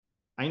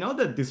I know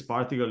that this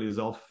particle is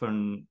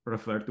often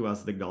referred to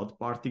as the God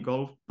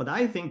particle, but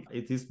I think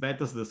it is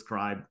better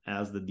described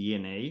as the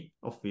DNA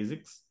of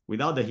physics.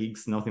 Without the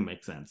Higgs, nothing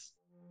makes sense.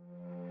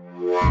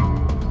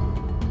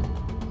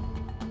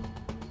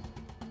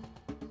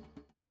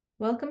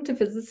 Welcome to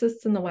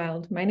Physicists in the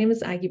Wild. My name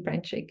is Aggie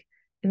Branchig.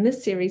 In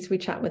this series, we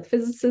chat with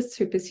physicists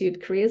who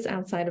pursued careers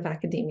outside of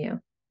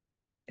academia.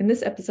 In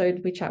this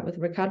episode, we chat with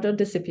Riccardo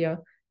de Sipio,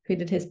 who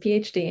did his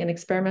PhD in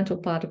experimental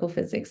particle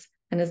physics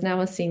and is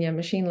now a senior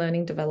machine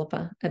learning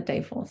developer at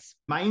Dayforce.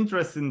 My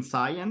interest in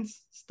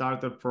science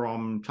started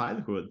from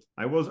childhood.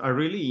 I was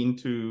really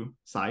into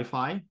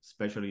sci-fi,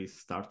 especially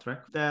Star Trek.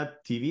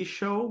 That TV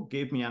show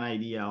gave me an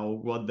idea of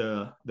what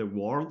the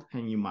world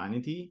and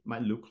humanity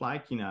might look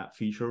like in a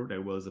future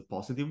that was a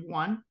positive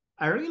one.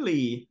 I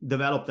really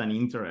developed an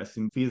interest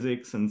in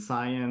physics and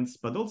science,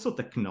 but also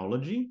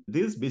technology.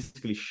 This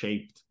basically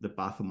shaped the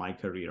path of my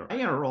career.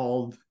 I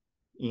enrolled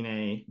in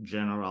a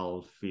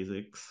general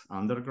physics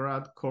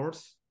undergrad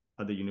course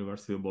at the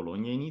University of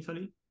Bologna in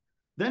Italy.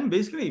 Then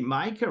basically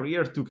my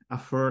career took a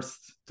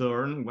first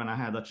turn when I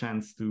had a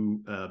chance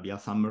to be a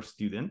summer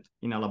student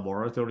in a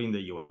laboratory in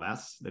the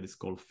US that is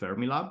called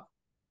Fermilab.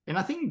 And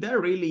I think that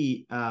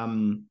really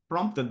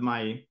prompted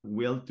my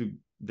will to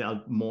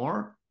delve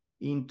more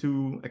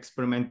into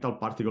experimental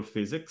particle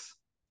physics.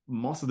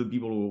 Most of the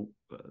people who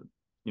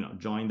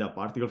joined the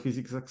particle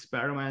physics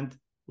experiment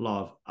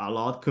love a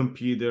lot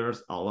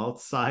computers, a lot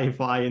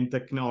sci-fi and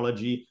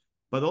technology,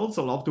 but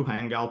also love to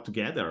hang out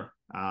together,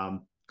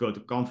 go to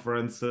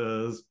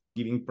conferences,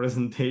 giving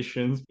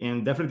presentations,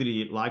 and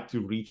definitely like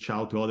to reach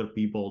out to other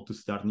people to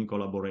start new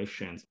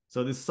collaborations.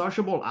 So the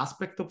sociable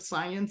aspect of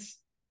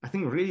science, I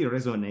think, really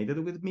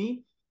resonated with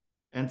me.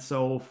 And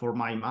so for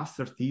my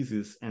master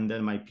thesis and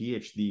then my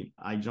PhD,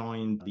 I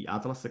joined the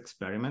Atlas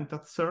experiment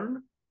at CERN.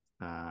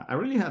 I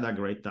really had a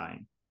great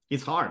time.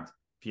 It's hard.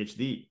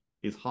 PhD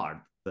is hard.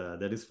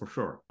 That is for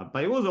sure.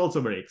 But it was also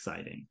very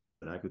exciting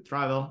that I could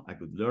travel, I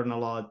could learn a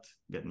lot,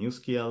 get new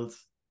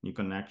skills, new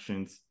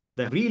connections.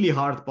 The really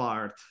hard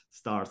part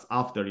starts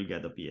after you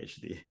get a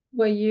PhD.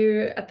 Were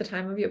you, at the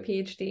time of your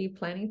PhD,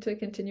 planning to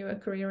continue a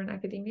career in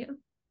academia?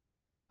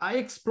 I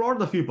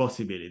explored a few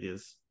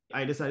possibilities.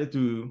 I decided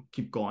to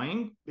keep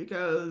going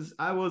because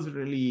I was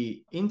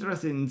really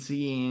interested in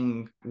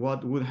seeing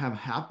what would have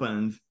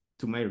happened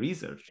to my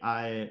research.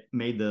 I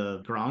made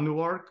the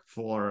groundwork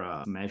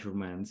for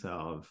measurements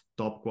of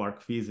top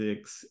quark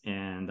physics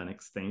and an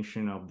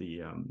extension of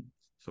the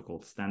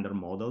so-called standard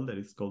model that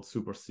is called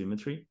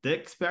supersymmetry. The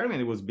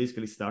experiment was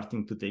basically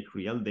starting to take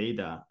real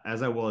data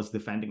as I was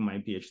defending my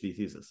PhD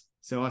thesis.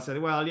 So I said,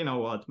 well, you know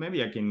what,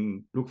 maybe I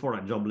can look for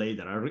a job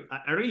later.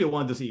 I really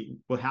want to see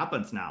what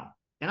happens now.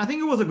 And I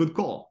think it was a good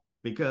call,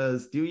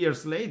 because 2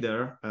 years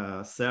later,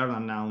 CERN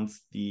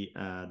announced the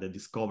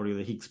discovery of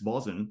the Higgs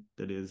boson.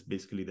 That is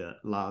basically the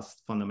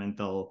last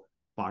fundamental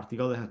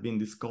particle that has been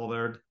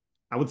discovered.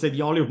 I would say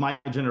the only of my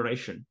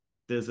generation.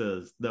 This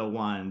is the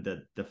one that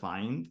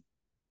defined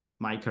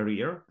my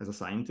career as a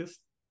scientist.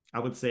 I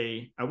would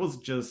say I was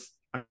just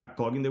a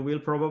cog in the wheel,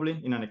 probably,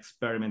 in an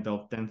experiment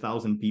of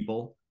 10,000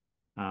 people.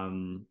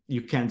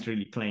 You can't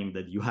really claim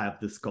that you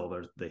have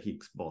discovered the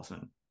Higgs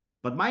boson.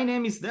 But my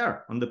name is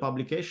there on the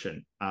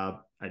publication.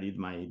 I did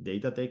my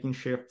data taking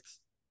shifts.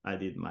 I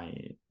did my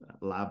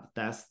lab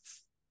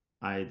tests.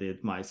 I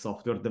did my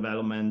software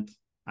development.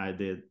 I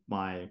did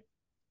my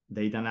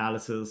data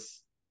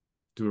analysis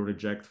to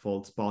reject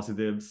false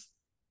positives.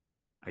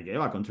 I gave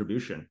a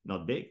contribution,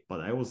 not big,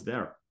 but I was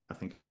there. I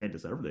think I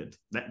deserved it.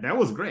 That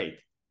was great.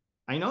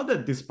 I know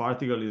that this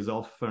particle is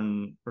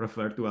often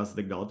referred to as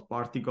the God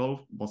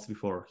particle, mostly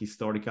for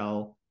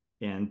historical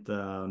and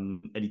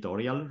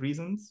editorial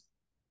reasons.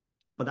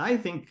 But I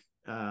think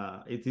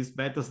it is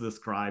better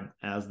described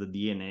as the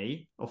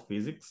DNA of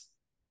physics.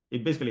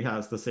 It basically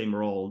has the same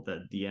role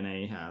that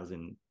DNA has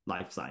in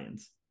life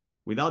science.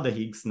 Without the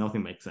Higgs,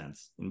 nothing makes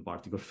sense, in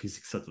particle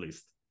physics at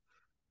least.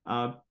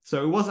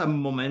 So it was a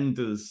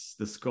momentous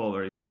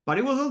discovery, but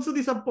it was also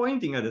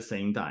disappointing at the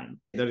same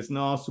time. There is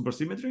no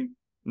supersymmetry,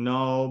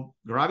 no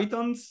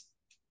gravitons,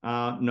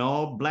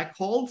 no black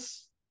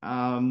holes,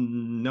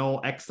 no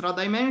extra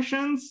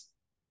dimensions,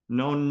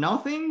 no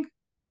nothing.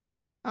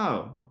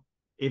 Oh,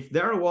 if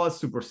there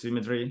was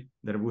supersymmetry,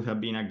 there would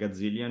have been a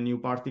gazillion new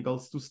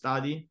particles to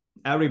study.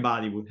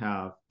 Everybody would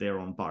have their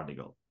own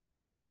particle.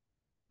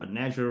 But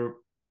nature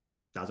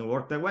doesn't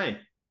work that way.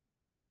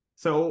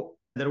 So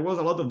there was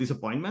a lot of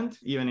disappointment,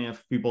 even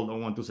if people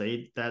don't want to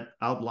say that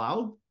out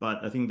loud,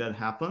 but I think that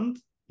happened.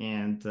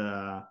 And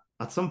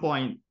at some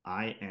point,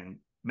 I and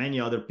many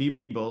other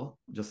people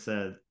just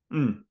said,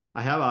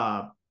 I have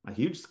a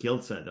huge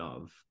skill set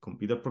of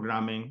computer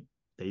programming,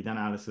 data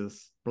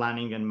analysis,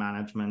 planning and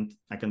management.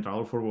 I can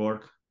travel for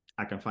work.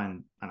 I can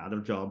find another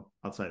job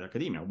outside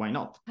academia. Why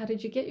not? How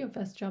did you get your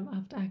first job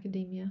after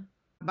academia?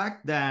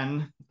 Back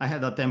then, I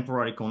had a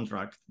temporary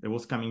contract that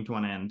was coming to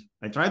an end.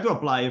 I tried to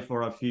apply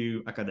for a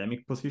few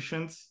academic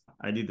positions.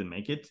 I didn't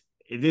make it.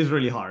 It is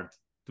really hard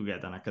to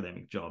get an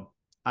academic job.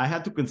 I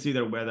had to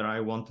consider whether I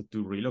wanted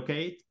to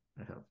relocate.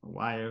 I have a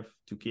wife,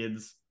 2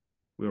 kids.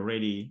 We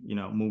already,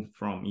 moved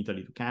from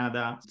Italy to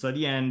Canada. So at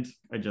the end,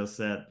 I just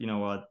said, you know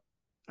what,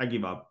 I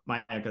give up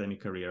my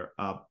academic career.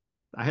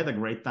 I had a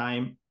great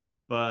time,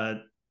 but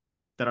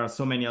there are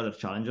so many other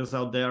challenges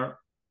out there.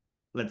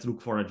 Let's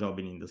look for a job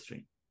in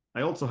industry.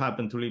 I also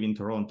happen to live in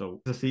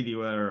Toronto, a city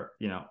where,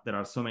 there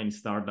are so many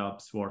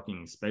startups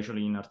working,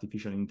 especially in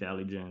artificial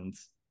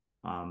intelligence,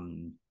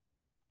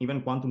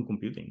 even quantum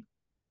computing.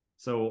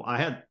 So I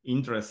had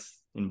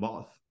interest in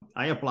both.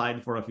 I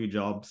applied for a few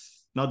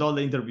jobs. Not all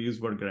the interviews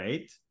were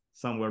great.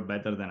 Some were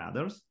better than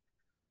others.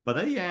 But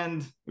at the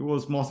end, it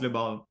was mostly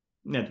about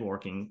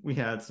networking. We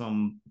had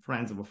some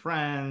friends of a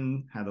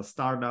friend, had a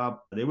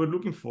startup. They were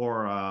looking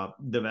for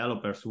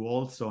developers who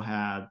also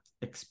had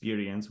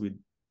experience with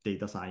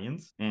data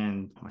science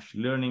and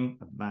machine learning,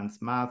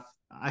 advanced math.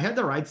 I had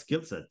the right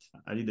skill set.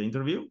 I did the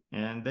interview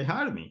and they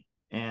hired me.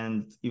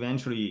 And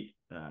eventually,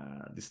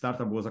 the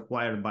startup was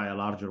acquired by a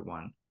larger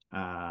one.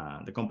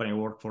 The company I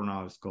work for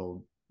now is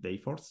called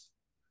Dayforce.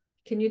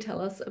 Can you tell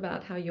us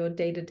about how your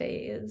day-to-day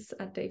is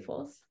at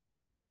Dayforce?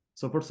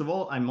 So first of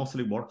all, I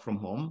mostly work from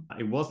home.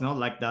 It was not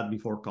like that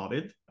before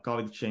COVID.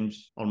 COVID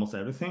changed almost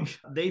everything.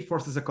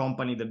 Dayforce is a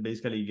company that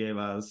basically gave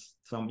us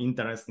some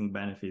interesting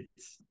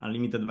benefits,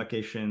 unlimited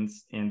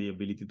vacations, and the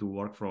ability to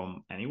work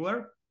from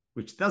anywhere,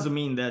 which doesn't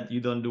mean that you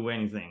don't do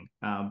anything.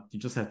 You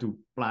just have to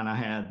plan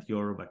ahead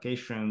your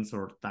vacations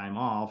or time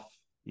off.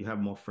 You have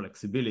more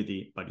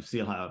flexibility, but you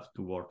still have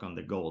to work on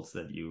the goals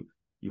that you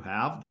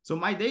have. So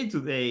my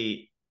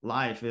day-to-day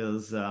life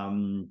is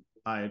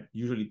I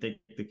usually take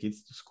the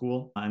kids to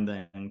school and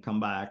then come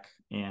back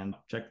and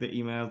check the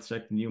emails,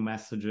 check the new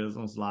messages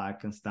on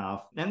Slack and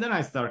stuff. And then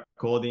I start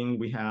coding.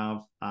 We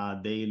have a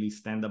daily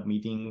stand-up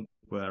meeting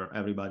where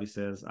everybody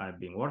says, I've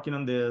been working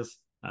on this.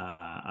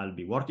 I'll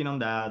be working on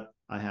that.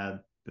 I had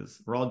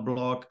this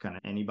roadblock. Can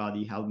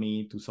anybody help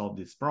me to solve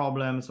this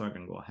problem so I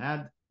can go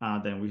ahead?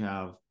 Then we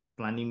have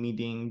planning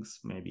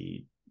meetings,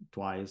 maybe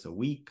twice a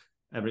week.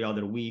 Every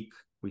other week,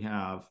 we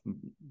have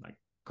like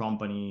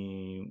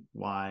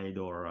company-wide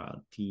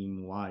or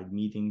team-wide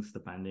meetings,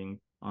 depending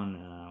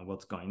on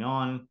what's going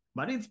on.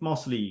 But it's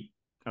mostly,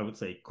 I would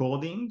say,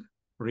 coding,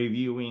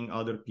 reviewing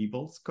other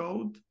people's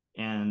code,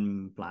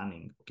 and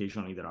planning.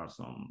 Occasionally, there are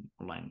some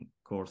online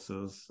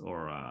courses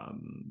or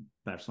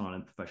personal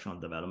and professional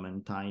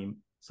development time,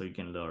 so you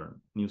can learn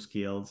new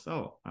skills.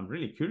 Oh, I'm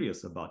really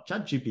curious about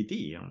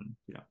ChatGPT and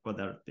what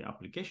are the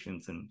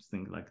applications and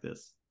things like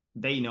this.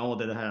 They know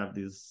that I have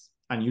this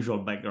unusual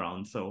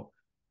background, so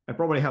I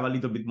probably have a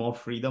little bit more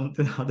freedom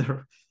than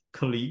other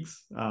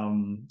colleagues.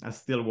 I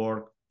still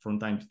work from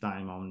time to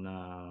time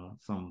on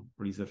some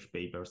research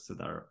papers that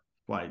are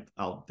quite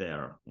out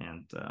there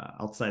and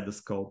outside the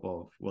scope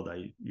of what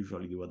I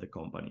usually do at the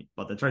company.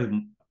 But I try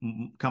to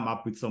come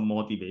up with some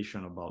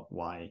motivation about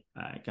why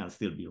I can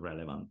still be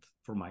relevant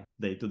for my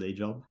day-to-day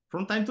job.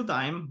 From time to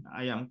time,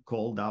 I am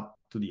called up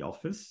to the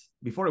office.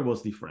 Before it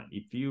was different.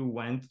 If you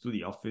went to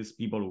the office,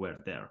 people were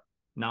there.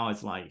 Now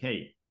it's like,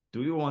 hey,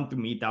 do you want to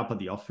meet up at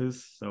the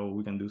office so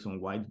we can do some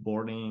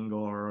whiteboarding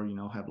or,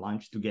 have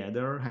lunch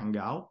together, hang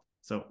out?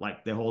 So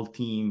like the whole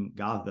team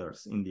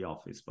gathers in the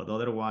office, but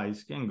otherwise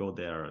you can go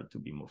there to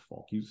be more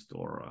focused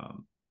or,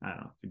 I don't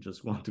know, if you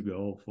just want to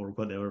go for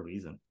whatever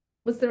reason.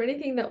 Was there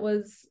anything that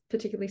was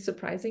particularly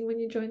surprising when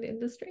you joined the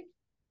industry?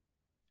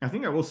 I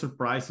think I was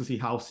surprised to see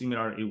how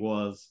similar it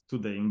was to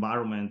the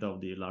environment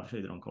of the Large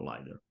Hadron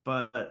Collider.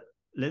 But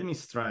let me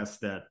stress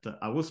that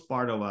I was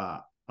part of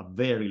a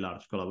very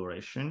large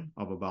collaboration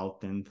of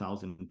about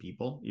 10,000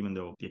 people, even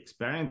though the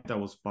experiment I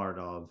was part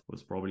of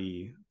was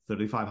probably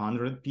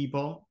 3,500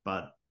 people,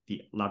 but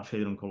the Large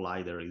Hadron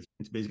Collider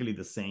it's basically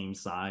the same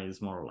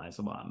size, more or less,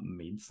 of a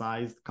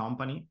mid-sized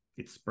company.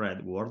 It's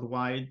spread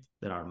worldwide.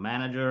 There are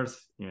managers,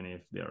 even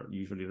if they're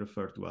usually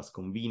referred to as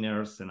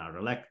conveners and are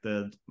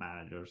elected.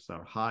 Managers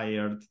are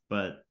hired,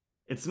 but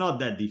it's not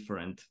that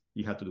different.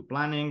 You have to do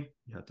planning,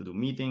 you have to do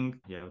meeting,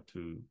 you have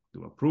to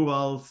do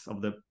approvals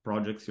of the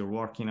projects you're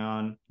working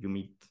on. You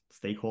meet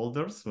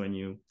stakeholders when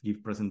you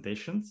give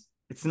presentations.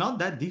 It's not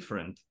that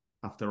different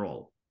after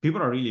all.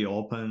 People are really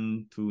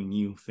open to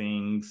new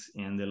things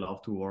and they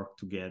love to work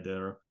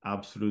together.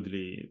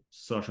 Absolutely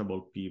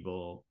sociable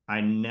people.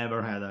 I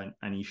never had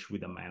an issue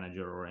with a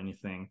manager or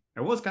anything.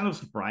 It was kind of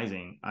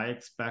surprising. I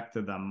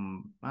expected a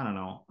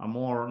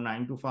more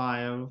 9 to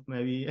 5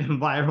 maybe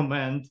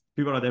environment.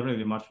 People are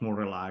definitely much more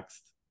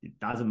relaxed. It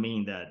doesn't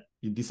mean that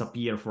you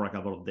disappear for a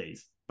couple of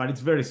days, but it's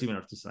very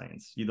similar to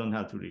science. You don't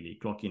have to really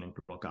clock in and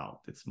clock out.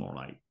 It's more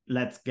like,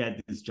 let's get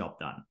this job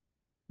done.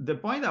 The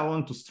point I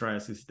want to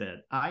stress is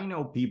that I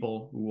know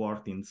people who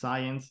worked in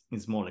science in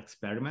small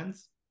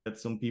experiments, that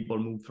some people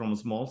moved from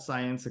small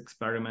science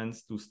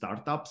experiments to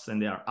startups,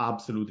 and they are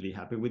absolutely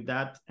happy with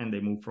that. And they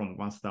move from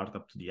one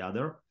startup to the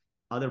other.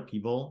 Other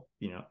people,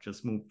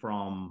 just move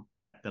from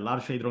the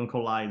Large Hadron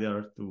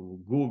Collider to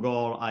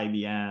Google,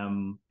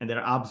 IBM, and they're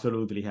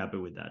absolutely happy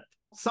with that.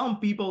 Some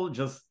people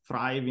just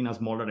thrive in a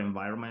smaller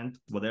environment.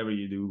 Whatever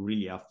you do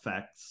really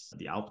affects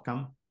the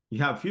outcome.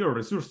 You have fewer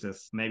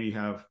resources, maybe you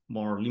have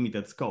more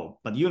limited scope,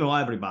 but you know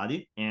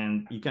everybody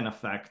and you can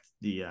affect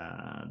the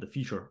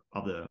future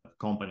of the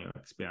company or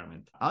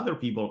experiment. Other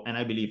people, and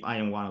I believe I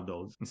am one of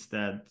those,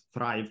 instead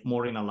thrive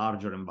more in a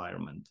larger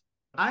environment.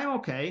 I'm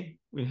okay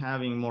with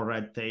having more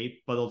red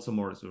tape, but also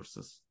more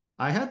resources.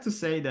 I had to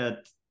say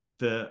that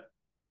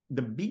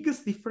the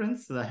biggest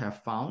difference that I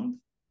have found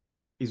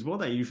is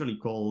what I usually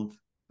called,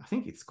 I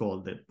think it's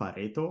called the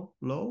Pareto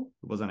law.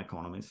 It was an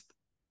economist.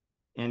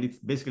 And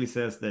it basically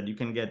says that you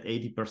can get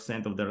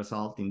 80% of the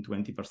result in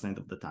 20%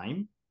 of the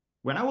time.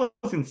 When I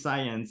was in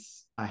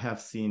science, I have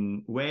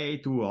seen way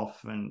too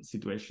often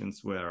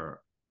situations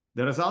where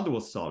the result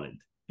was solid.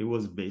 It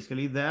was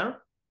basically there,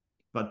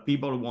 but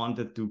people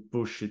wanted to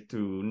push it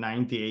to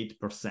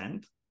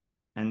 98%.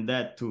 And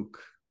that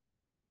took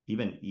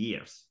even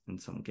years in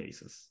some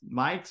cases.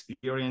 My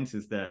experience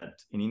is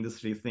that in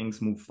industry, things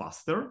move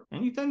faster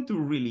and you tend to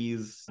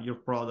release your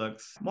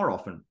products more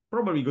often,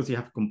 probably because you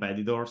have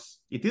competitors.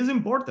 It is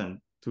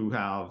important to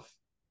have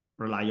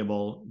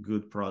reliable,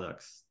 good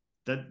products.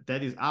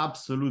 That is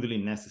absolutely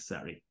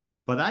necessary.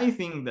 But I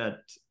think that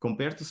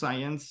compared to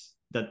science,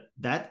 that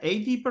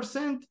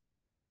 80%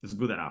 is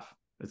good enough.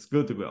 It's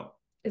good to go.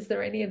 Is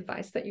there any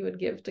advice that you would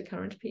give to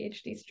current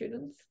PhD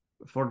students?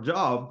 For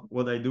job,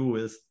 what I do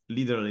is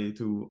literally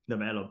to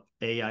develop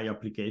AI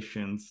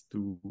applications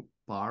to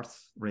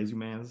parse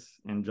resumes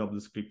and job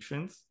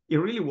descriptions. It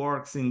really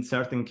works in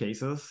certain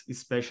cases,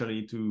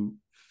 especially to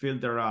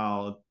filter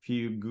out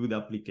few good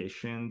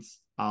applications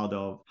out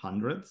of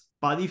hundreds.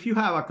 But if you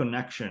have a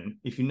connection,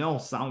 if you know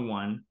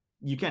someone,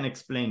 you can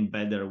explain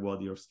better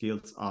what your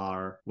skills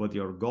are, what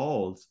your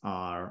goals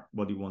are,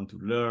 what you want to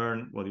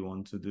learn, what you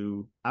want to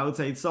do. I would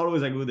say it's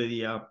always a good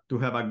idea to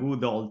have a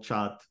good old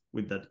chat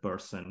with that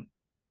person.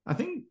 I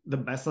think the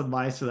best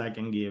advice that I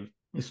can give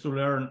is to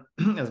learn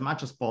as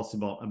much as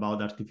possible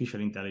about artificial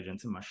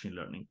intelligence and machine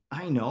learning.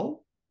 I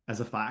know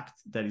as a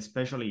fact that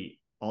especially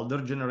older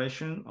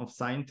generation of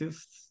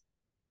scientists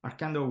are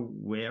kind of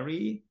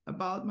wary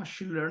about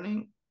machine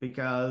learning,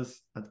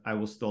 because I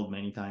was told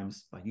many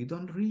times, but you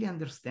don't really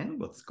understand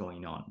what's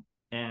going on.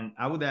 And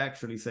I would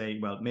actually say,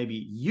 well, maybe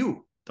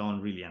you don't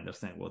really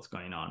understand what's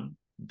going on.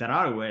 There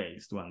are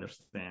ways to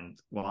understand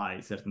why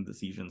certain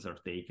decisions are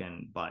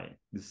taken by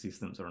the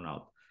systems or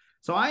not.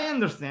 So I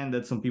understand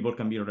that some people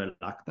can be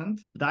reluctant,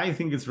 but I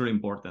think it's really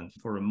important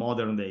for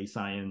modern day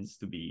science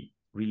to be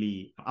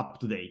really up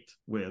to date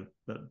with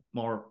the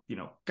more,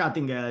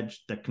 cutting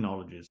edge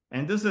technologies.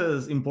 And this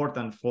is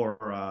important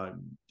for,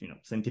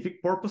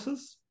 scientific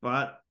purposes.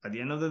 But at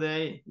the end of the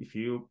day, if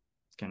you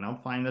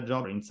cannot find a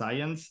job in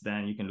science,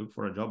 then you can look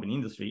for a job in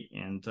industry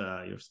and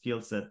your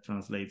skill set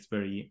translates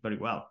very, very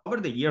well. Over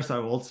the years,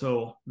 I've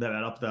also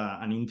developed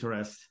an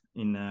interest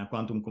in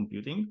quantum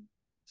computing.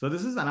 So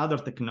this is another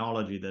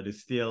technology that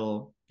is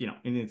still,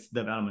 in its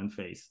development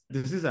phase.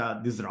 This is a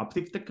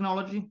disruptive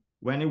technology.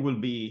 When it will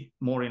be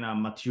more in a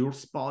mature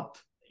spot,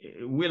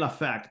 it will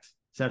affect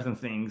certain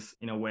things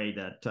in a way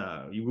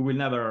that you will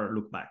never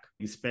look back,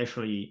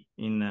 especially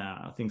in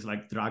things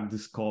like drug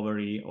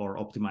discovery or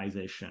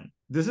optimization.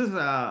 This is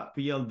a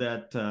field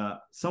that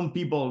some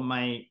people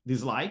might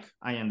dislike.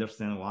 I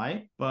understand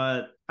why,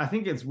 but I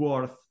think it's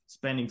worth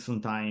spending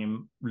some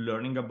time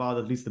learning about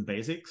at least the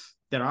basics.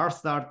 There are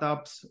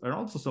startups and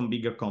also some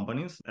bigger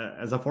companies.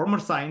 As a former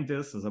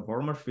scientist, as a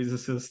former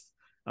physicist,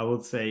 I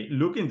would say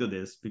look into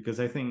this, because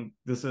I think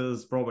this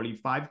is probably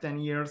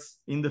 5-10 years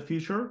in the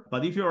future.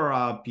 But if you're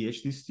a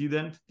PhD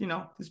student,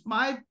 this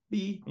might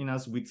be in a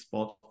sweet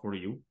spot for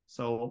you.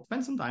 So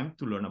spend some time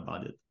to learn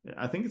about it.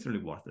 I think it's really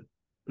worth it.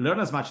 Learn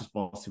as much as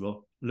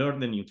possible. Learn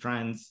the new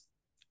trends.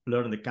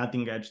 Learn the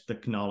cutting edge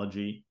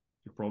technology.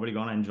 You're probably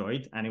going to enjoy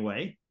it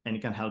anyway, and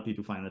it can help you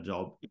to find a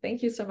job.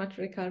 Thank you so much,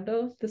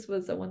 Riccardo. This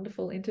was a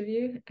wonderful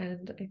interview,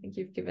 and I think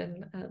you've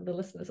given the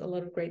listeners a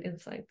lot of great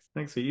insights.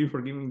 Thanks to you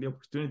for giving me the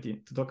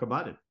opportunity to talk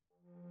about it.